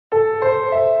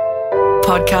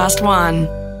Podcast One.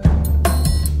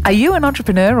 Are you an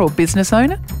entrepreneur or business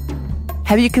owner?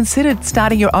 Have you considered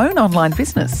starting your own online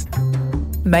business?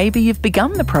 Maybe you've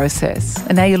begun the process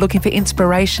and now you're looking for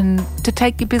inspiration to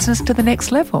take your business to the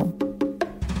next level.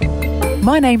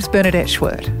 My name's Bernadette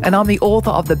Schwerdt and I'm the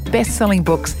author of the best-selling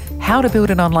books How to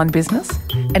Build an Online Business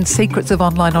and Secrets of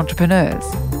Online Entrepreneurs.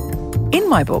 In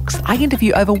my books, I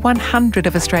interview over 100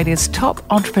 of Australia's top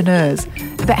entrepreneurs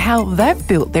about how they've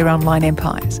built their online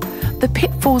empires, the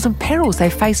pitfalls and perils they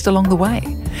faced along the way,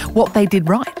 what they did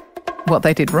right, what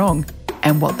they did wrong,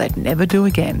 and what they'd never do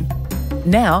again.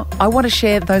 Now, I want to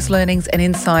share those learnings and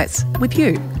insights with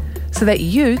you so that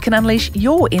you can unleash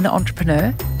your inner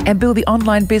entrepreneur and build the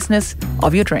online business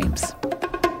of your dreams.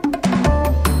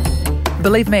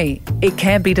 Believe me, it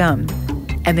can be done,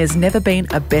 and there's never been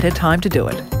a better time to do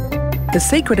it. The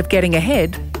secret of getting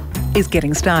ahead is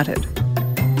getting started.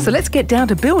 So let's get down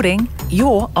to building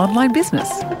your online business.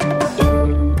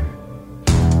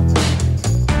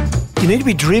 You need to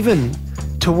be driven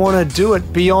to want to do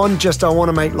it beyond just I want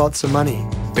to make lots of money.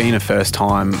 Being a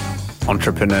first-time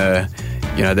entrepreneur,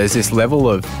 there's this level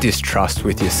of distrust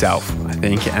with yourself, I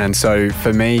think. And so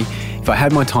for me, if I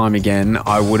had my time again,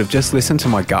 I would have just listened to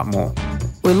my gut more.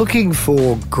 We're looking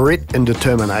for grit and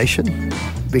determination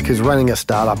because running a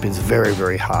startup is very,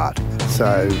 very hard.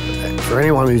 So for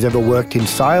anyone who's ever worked in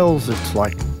sales, it's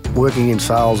like working in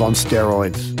sales on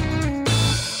steroids.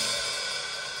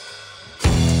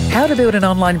 How to Build an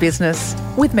Online Business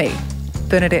with me,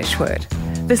 Bernadette Schwerdt.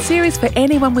 The series for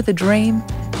anyone with a dream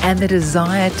and the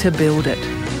desire to build it.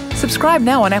 Subscribe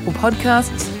now on Apple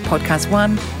Podcasts, Podcast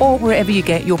One, or wherever you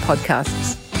get your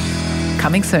podcasts.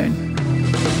 Coming soon.